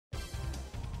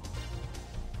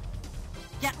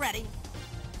Get ready.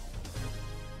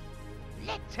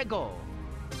 Let's go.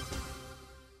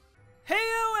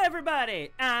 Heyo everybody,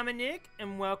 I'm Nick,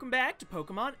 and welcome back to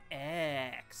Pokemon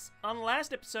X. On the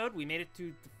last episode, we made it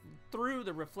through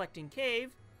the Reflecting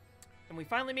Cave, and we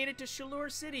finally made it to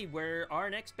Shalour City, where our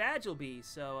next badge will be.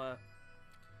 So, I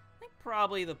think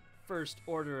probably the first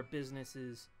order of business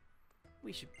is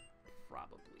we should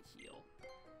probably heal.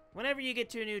 Whenever you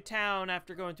get to a new town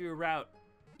after going through a route,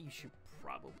 you should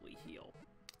probably heal.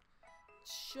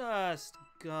 Just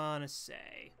gonna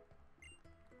say.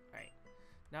 Alright.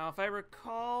 Now, if I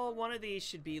recall, one of these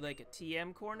should be like a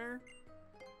TM corner.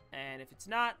 And if it's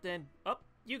not, then... Oh,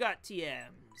 you got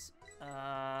TMs.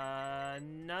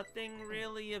 Nothing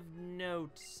really of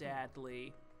note,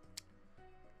 sadly.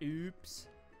 Oops.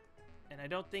 And I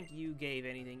don't think you gave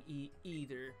anything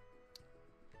either.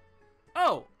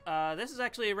 Oh! This is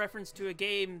actually a reference to a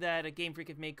game that a Game Freak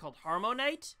have made called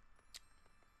Harmonite.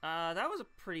 That was a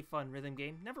pretty fun rhythm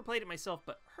game. Never played it myself,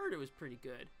 but heard it was pretty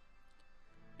good.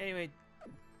 Anyway,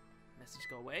 message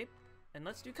go away, and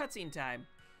let's do cutscene time.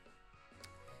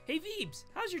 Hey Veebs,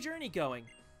 how's your journey going?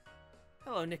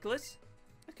 Hello Nicholas.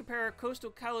 Let's compare our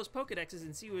Coastal Kalos Pokedexes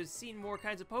and see who has seen more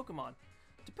kinds of Pokemon.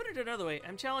 To put it another way,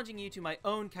 I'm challenging you to my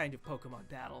own kind of Pokemon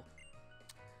battle.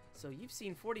 So you've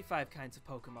seen 45 kinds of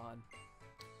Pokemon.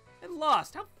 And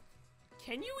lost. How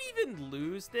can you even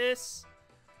lose this?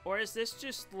 Or is this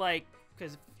just like,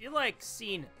 because if you're like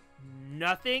seen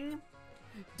nothing,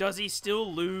 does he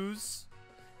still lose?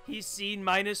 He's seen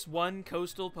 -1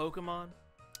 coastal Pokemon?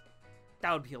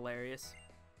 That would be hilarious.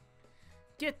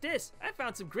 Get this, I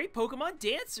found some great Pokemon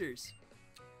dancers.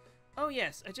 Oh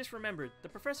yes, I just remembered. The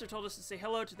professor told us to say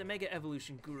hello to the Mega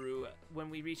Evolution Guru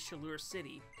when we reached Shalour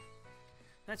City.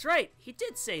 That's right, he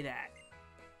did say that.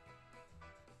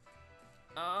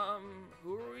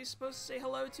 Who are we supposed to say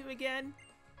hello to again?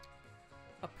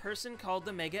 A person called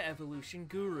the Mega Evolution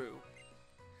Guru.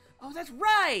 Oh, that's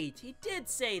right! He did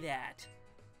say that!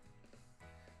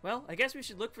 Well, I guess we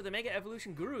should look for the Mega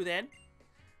Evolution Guru then.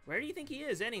 Where do you think he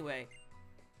is, anyway?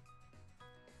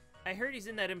 I heard he's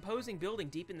in that imposing building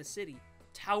deep in the city.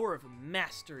 Tower of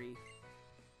Mastery.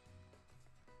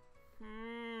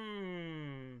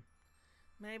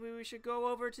 Maybe we should go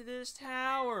over to this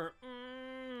tower.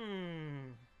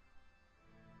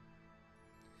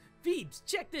 Veebs,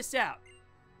 check this out!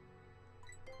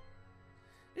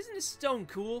 Isn't this stone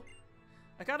cool?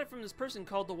 I got it from this person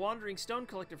called the Wandering Stone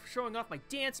Collector for showing off my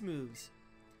dance moves.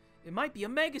 It might be a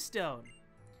Mega Stone.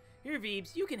 Here,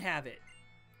 Veebs, you can have it.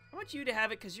 I want you to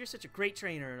have it because you're such a great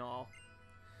trainer and all.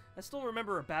 I still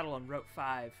remember a battle on Route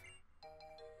 5.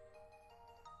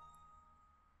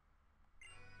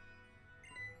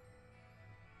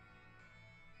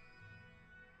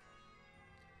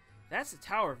 That's the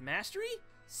Tower of Mastery?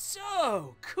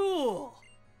 So cool!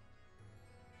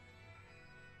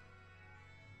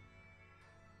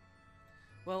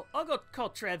 Well, I'll go call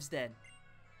Trevs then.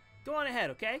 Go on ahead,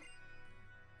 okay?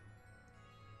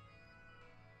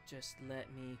 Just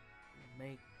let me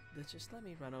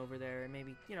run over there and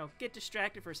maybe, you know, get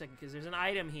distracted for a second because there's an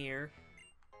item here.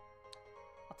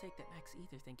 I'll take that Max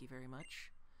Ether, thank you very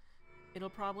much. It'll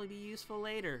probably be useful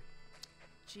later.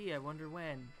 Gee, I wonder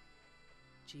when.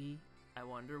 Gee, I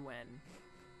wonder when.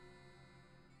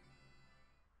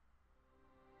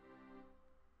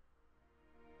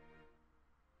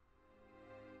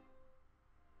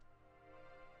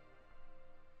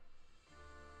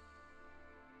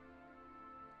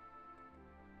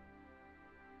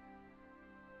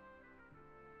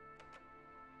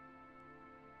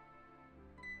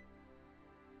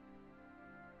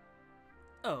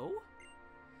 Oh?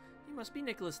 You must be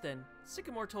Nicholas then.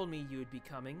 Sycamore told me you would be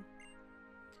coming.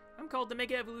 I'm called the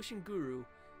Mega Evolution Guru.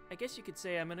 I guess you could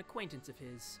say I'm an acquaintance of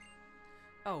his.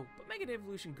 Oh, but Mega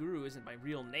Evolution Guru isn't my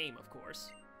real name, of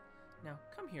course. Now,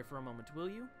 come here for a moment, will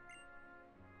you?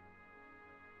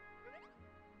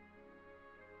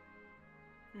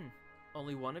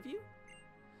 Only one of you?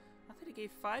 I thought he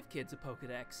gave 5 kids a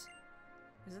Pokedex.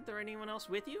 Isn't there anyone else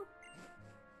with you?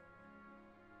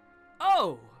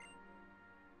 Oh!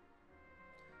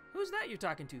 Who's that you're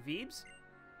talking to, Veebs?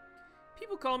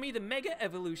 People call me the Mega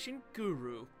Evolution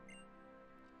Guru.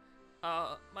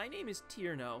 My name is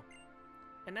Tierno.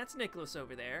 And that's Nicholas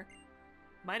over there.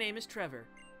 My name is Trevor.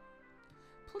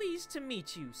 Pleased to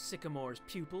meet you, Sycamore's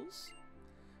pupils.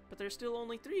 But there's still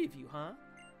only 3 of you, huh?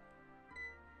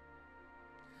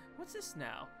 What's this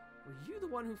now? Were you the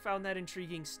one who found that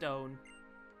intriguing stone?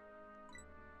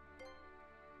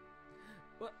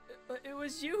 Well, it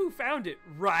was you who found it,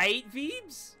 right,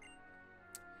 Veebs?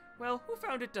 Well, who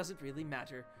found it doesn't really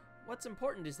matter. What's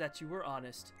important is that you were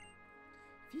honest.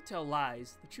 If you tell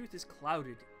lies, the truth is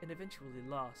clouded and eventually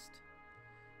lost.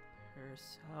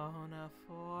 Persona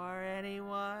for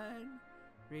anyone?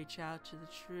 Reach out to the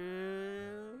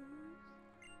truth.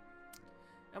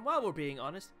 And while we're being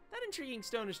honest, that intriguing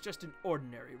stone is just an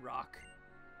ordinary rock.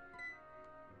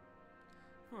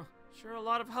 Huh, sure a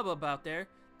lot of hubbub out there.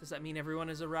 Does that mean everyone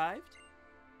has arrived?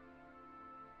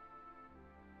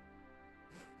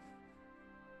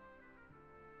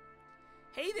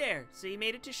 Hey there! So you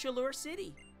made it to Shalur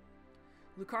City.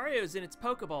 Lucario's in its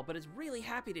Pokeball, but is really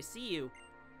happy to see you.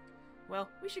 Well,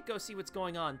 we should go see what's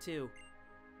going on, too.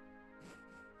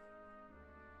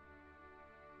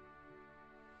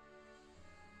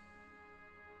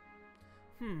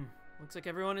 Looks like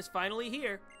everyone is finally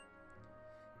here.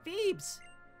 Phoebes!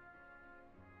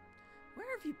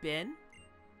 Where have you been?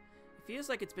 It feels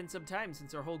like it's been some time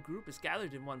since our whole group is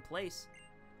gathered in one place.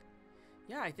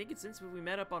 Yeah, I think it's since we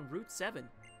met up on Route 7.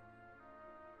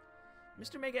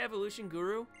 Mr. Mega Evolution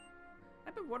Guru?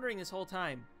 I've been wondering this whole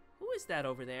time. Who is that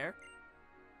over there?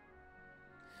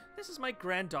 This is my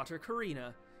granddaughter,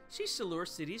 Karina. She's Shalur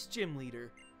City's gym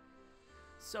leader.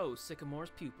 So,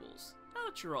 Sycamore's pupils, now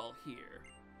that you're all here,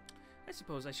 I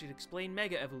suppose I should explain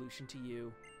Mega Evolution to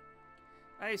you.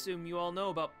 I assume you all know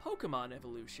about Pokémon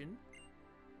evolution.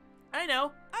 I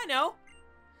know!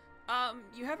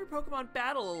 You have your Pokémon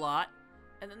battle a lot,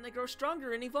 and then they grow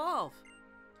stronger and evolve.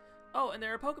 Oh, and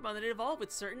there are Pokémon that evolve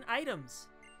with certain items.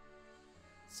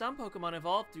 Some Pokémon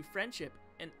evolve through friendship,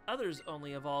 and others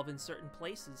only evolve in certain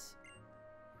places.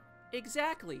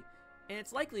 Exactly, and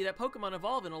it's likely that Pokémon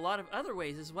evolve in a lot of other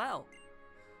ways as well.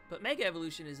 But Mega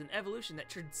Evolution is an evolution that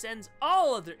transcends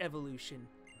all other evolution.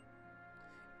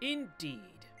 Indeed.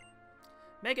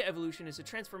 Mega Evolution is a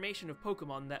transformation of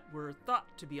Pokémon that were thought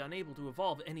to be unable to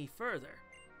evolve any further.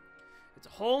 It's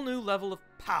a whole new level of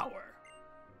power.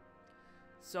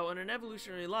 So in an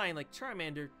evolutionary line like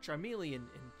Charmander, Charmeleon,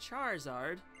 and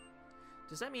Charizard,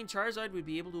 does that mean Charizard would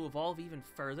be able to evolve even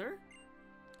further?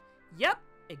 Yep,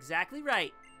 exactly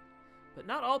right. But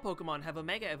not all Pokemon have a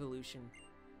Mega Evolution.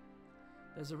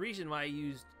 There's a reason why I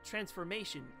used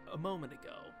transformation a moment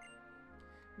ago.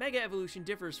 Mega Evolution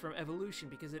differs from evolution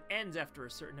because it ends after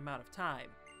a certain amount of time.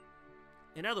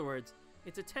 In other words,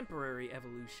 it's a temporary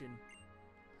evolution.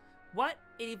 What?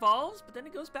 It evolves, but then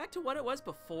it goes back to what it was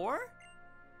before?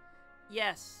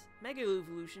 Yes, Mega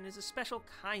Evolution is a special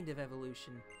kind of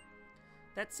evolution.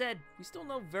 That said, we still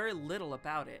know very little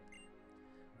about it.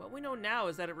 What we know now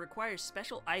is that it requires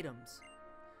special items.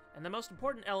 And the most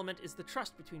important element is the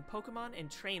trust between Pokemon and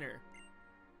trainer.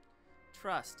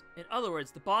 Trust. In other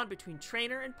words, the bond between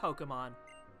trainer and Pokemon.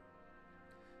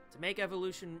 To make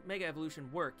Mega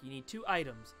Evolution work, you need two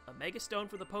items, a Mega Stone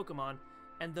for the Pokemon,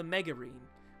 and the Megarine,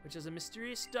 which is a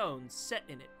mysterious stone set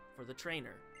in it for the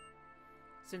trainer.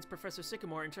 Since Professor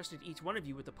Sycamore entrusted each one of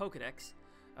you with the Pokédex,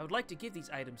 I would like to give these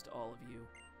items to all of you.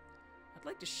 I'd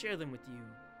like to share them with you,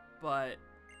 but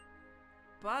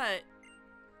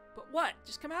what?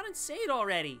 Just come out and say it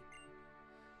already!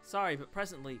 Sorry, but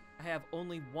presently, I have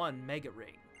only one Mega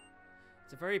Ring.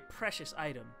 It's a very precious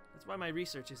item. That's why my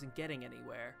research isn't getting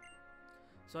anywhere.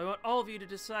 So I want all of you to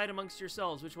decide amongst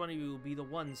yourselves which one of you will be the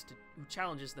ones who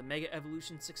challenges the Mega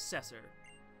Evolution successor.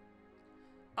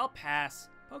 I'll pass.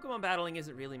 Pokemon battling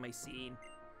isn't really my scene.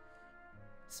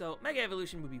 So, Mega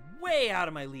Evolution would be way out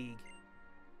of my league.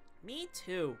 Me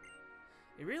too.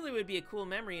 It really would be a cool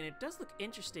memory, and it does look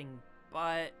interesting,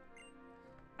 but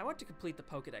I want to complete the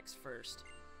Pokédex first.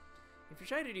 If you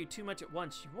try to do too much at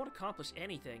once, you won't accomplish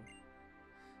anything.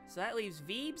 So that leaves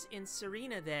Phoebes and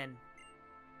Serena then.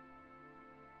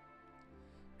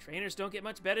 Trainers don't get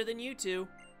much better than you two.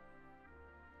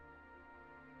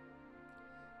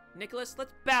 Nicholas,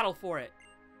 let's battle for it.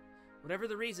 Whatever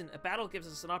the reason, a battle gives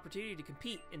us an opportunity to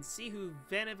compete and see who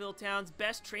Vanillville Town's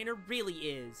best trainer really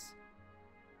is.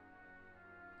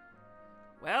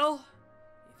 Well,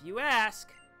 if you ask.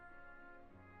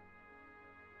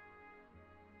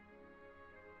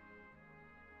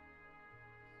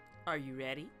 Are you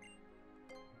ready?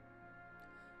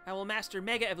 I will master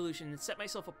Mega Evolution and set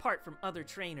myself apart from other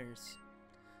trainers.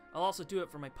 I'll also do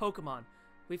it for my Pokemon.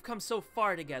 We've come so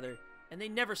far together, and they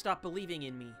never stop believing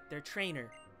in me, their trainer.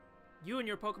 You and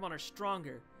your Pokemon are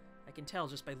stronger. I can tell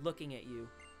just by looking at you.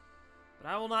 But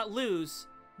I will not lose.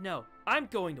 No, I'm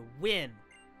going to win.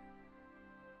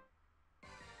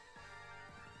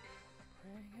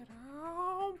 Bring it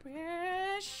on,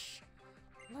 bitch.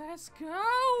 Let's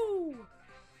go.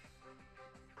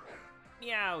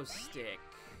 Meow stick.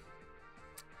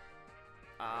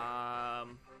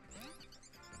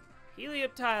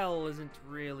 Helioptile isn't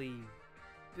really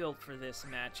built for this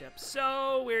matchup,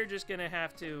 so we're just gonna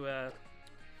have to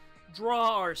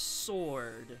draw our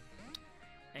sword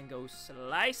and go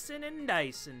slicing and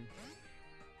dicing.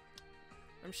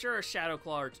 I'm sure a Shadow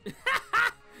Claw or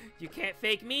you can't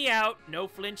fake me out. No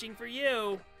flinching for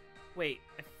you. Wait,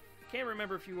 I can't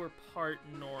remember if you were part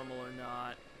normal or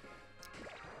not.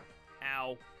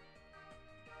 Ow.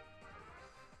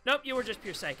 Nope, you were just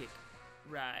pure psychic.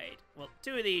 Right. Well,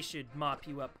 2 of these should mop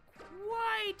you up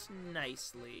quite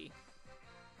nicely.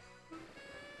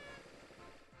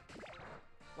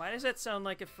 Why does that sound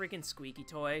like a freaking squeaky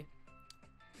toy?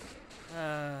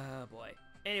 Boy.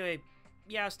 Anyway,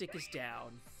 Meowstick is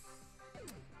down.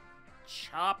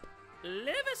 Chop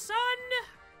liver, son!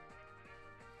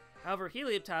 However,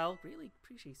 Helioptile really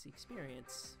appreciates the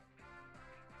experience.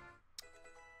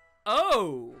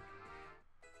 Oh!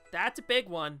 That's a big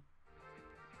one.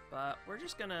 But we're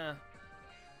just gonna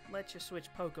let you switch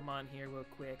Pokemon here real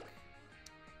quick.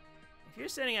 If you're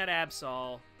sending out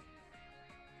Absol,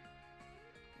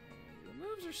 the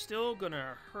moves are still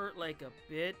gonna hurt like a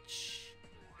bitch.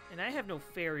 And I have no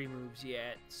fairy moves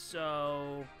yet,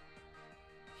 so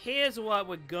here's what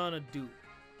we're gonna do.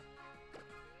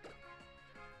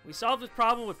 We solved this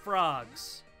problem with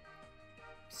frogs.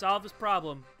 Solved this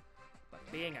problem by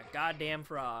being a goddamn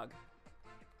frog.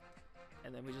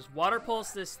 And then we just water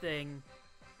pulse this thing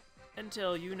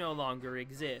until you no longer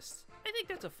exist. I think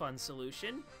that's a fun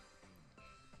solution.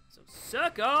 So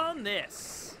suck on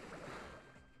this.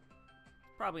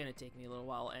 Probably gonna take me a little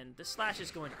while, and the slash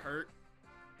is going to hurt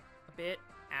a bit.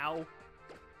 Ow.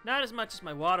 Not as much as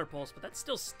my water pulse, but that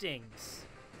still stings.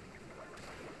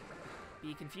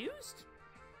 Be confused?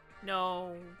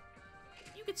 No.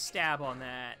 You could stab on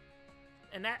that.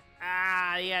 And that,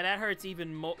 yeah, that hurts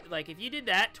even more. Like, if you did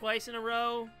that twice in a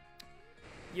row,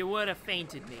 you would have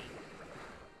fainted me.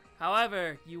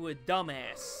 However, you would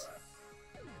dumbass.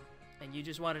 And you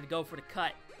just wanted to go for the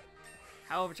cut.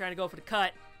 However, trying to go for the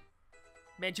cut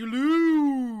meant you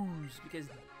lose. Because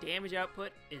damage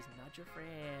output is not your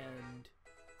friend.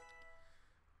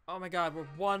 Oh my god, we're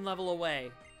 1 level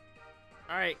away.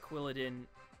 Alright, Quilladin.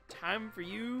 Time for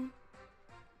you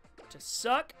to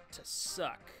suck.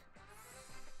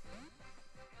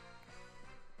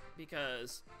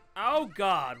 Because, oh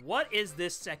god, what is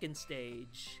this second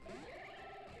stage?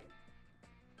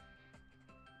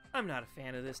 I'm not a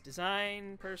fan of this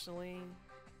design, personally.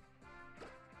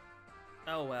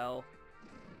 Oh well.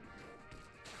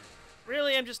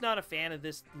 Really, I'm just not a fan of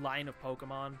this line of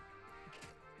Pokemon.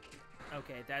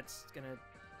 Okay, that's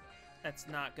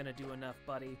not gonna do enough,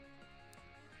 buddy.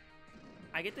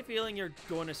 I get the feeling you're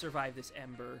going to survive this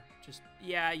Ember. Just,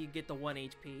 yeah, you get the 1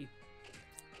 HP.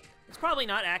 It's probably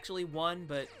not actually 1,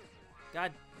 but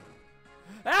god.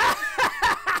 That's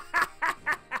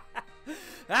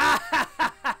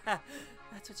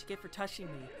what you get for touching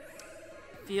me.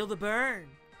 Feel the burn.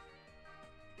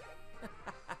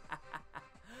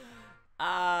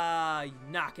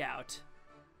 Knockout.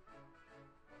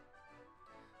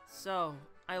 So,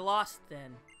 I lost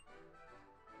then.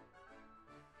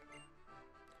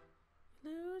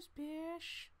 Lose,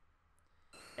 bish.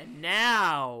 And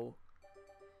now,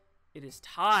 it is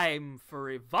time for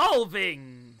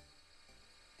evolving!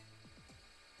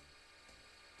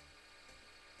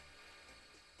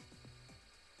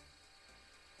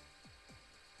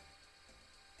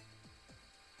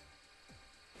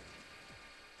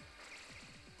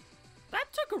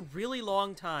 That took a really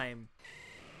long time.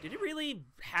 Did it really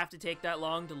have to take that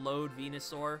long to load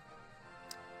Venusaur?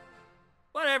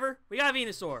 Whatever, we got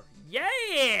Venusaur.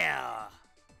 Yeah!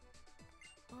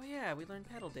 Oh yeah, we learned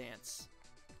Petal Dance.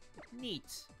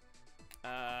 Neat.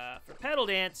 For Petal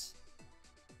Dance,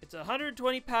 it's a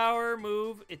 120 power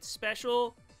move. It's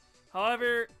special.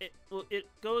 However, it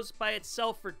goes by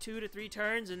itself for 2 to 3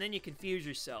 turns, and then you confuse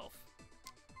yourself.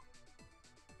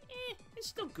 It's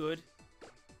still good.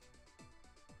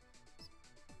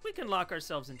 We can lock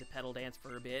ourselves into Petal Dance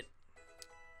for a bit.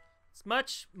 It's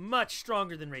much, much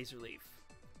stronger than Razor Leaf.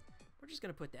 We're just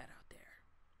gonna put that out there.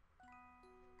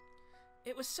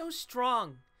 It was so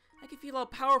strong. I can feel how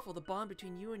powerful the bond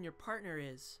between you and your partner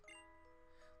is.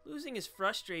 Losing is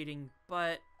frustrating,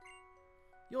 but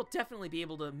you'll definitely be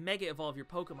able to Mega Evolve your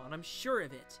Pokemon, I'm sure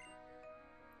of it.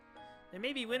 There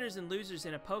may be winners and losers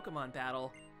in a Pokemon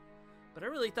battle, but I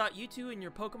really thought you two and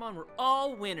your Pokemon were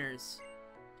all winners.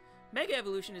 Mega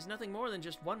Evolution is nothing more than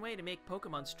just one way to make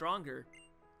Pokemon stronger.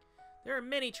 There are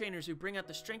many trainers who bring out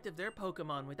the strength of their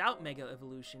Pokemon without Mega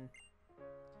Evolution.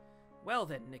 Well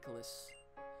then, Nicholas.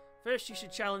 First you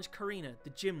should challenge Karina, the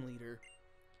gym leader.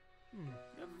 You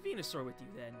have a Venusaur with you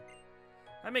then.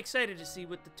 I'm excited to see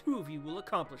what the 2 of you will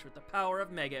accomplish with the power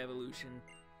of Mega Evolution.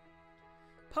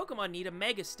 Pokemon need a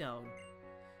Mega Stone,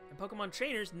 and Pokemon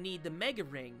trainers need the Mega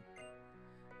Ring.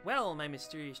 Well, my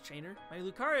mysterious trainer, my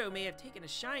Lucario may have taken a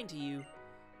shine to you,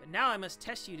 but now I must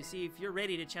test you to see if you're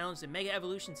ready to challenge the Mega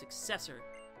Evolution successor.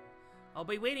 I'll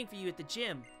be waiting for you at the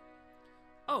gym.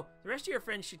 Oh, the rest of your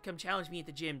friends should come challenge me at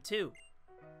the gym, too.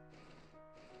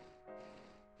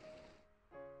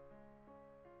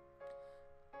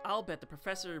 I'll bet the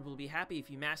professor will be happy if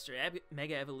you master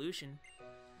Mega Evolution.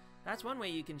 That's one way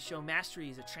you can show mastery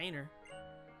as a trainer.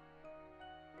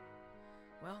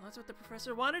 Well, that's what the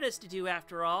professor wanted us to do,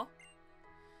 after all.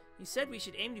 He said we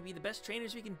should aim to be the best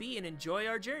trainers we can be and enjoy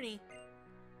our journey.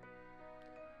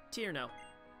 Tierno,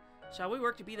 shall we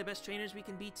work to be the best trainers we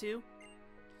can be, too?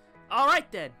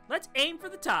 Alright then, let's aim for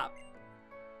the top.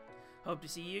 Hope to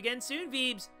see you again soon,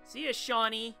 Veebs. See ya,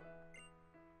 Shawnee.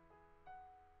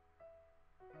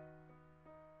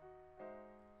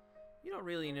 You don't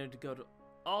really need to go to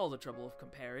all the trouble of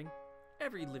comparing.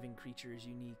 Every living creature is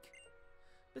unique.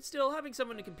 But still, having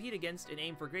someone to compete against and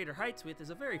aim for greater heights with is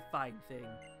a very fine thing.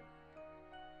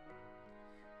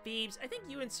 Veebs, I think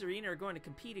you and Serena are going to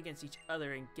compete against each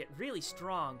other and get really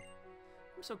strong.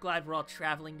 I'm so glad we're all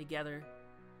traveling together.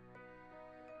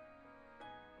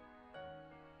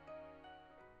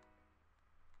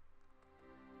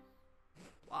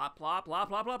 Plop, plop, plop,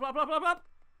 plop, plop, plop, plop, plop, plop.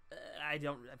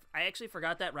 I actually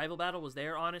forgot that rival battle was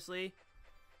there, honestly.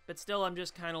 But still, I'm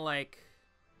just kind of like,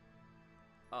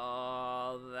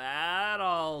 oh, that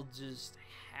all just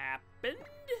happened?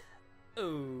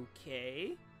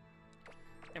 Okay.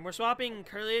 And we're swapping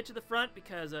Curlia to the front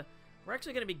because we're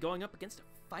actually going to be going up against a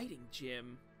fighting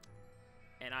gym.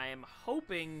 And I am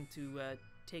hoping to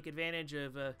take advantage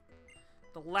of the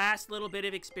last little bit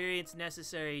of experience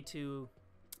necessary to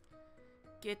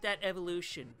get that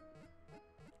evolution.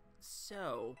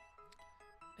 So,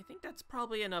 I think that's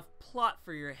probably enough plot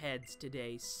for your heads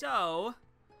today. So,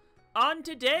 on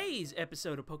today's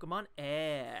episode of Pokemon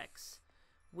X,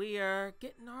 we are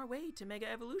getting our way to Mega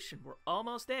Evolution. We're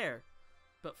almost there.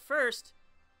 But first,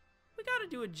 we gotta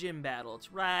do a gym battle.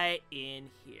 It's right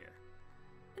in here.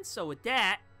 And so with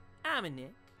that, I'm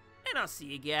Nick, and I'll see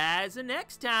you guys the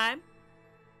next time.